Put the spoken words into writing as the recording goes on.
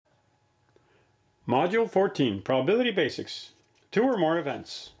Module 14, Probability Basics. Two or more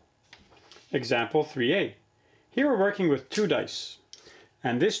events. Example 3a. Here we're working with two dice.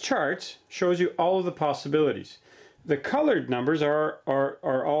 And this chart shows you all of the possibilities. The colored numbers are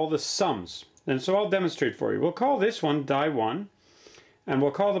all the sums. And so I'll demonstrate for you. We'll call this one die 1. And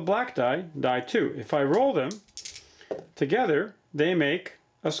we'll call the black die die 2. If I roll them together, they make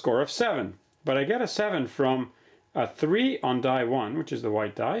a score of 7. But I get a 7 from a 3 on die 1, which is the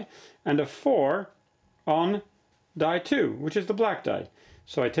white die, and a 4 on die 2, which is the black die.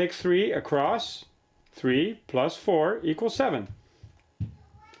 So I take 3 across. 3 plus 4 equals 7.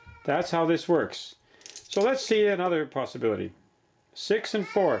 That's how this works. So let's see another possibility. 6 and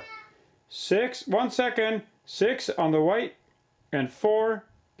 4. 6, 1 second, 6 on the white, and 4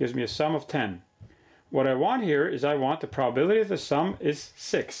 gives me a sum of 10. What I want here is I want the probability of the sum is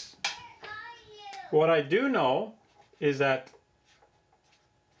 6. What I do know is that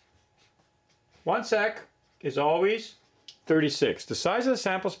 1 sec is always 36. The size of the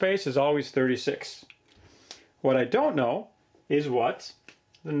sample space is always 36. What I don't know is what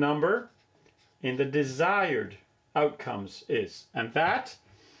the number in the desired outcomes is. And that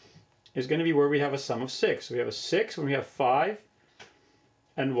is going to be where we have a sum of 6. We have a 6 when we have 5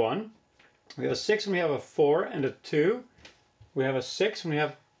 and 1. We have a 6 when we have a 4 and a 2. We have a 6 when we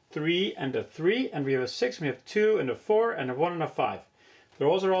have 3 and a 3. And we have a 6 when we have 2 and a 4 and a 1 and a 5.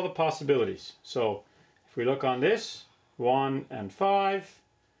 Those are all the possibilities. So if we look on this, 1 and 5,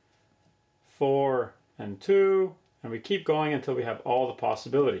 4 and 2, and we keep going until we have all the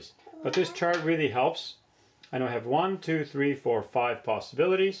possibilities. But this chart really helps. I know I have 1, 2, 3, 4, 5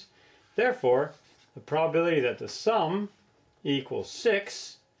 possibilities. Therefore, the probability that the sum equals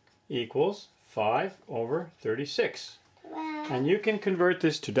 6 equals 5 over 36. And you can convert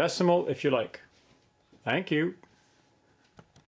this to decimal if you like. Thank you.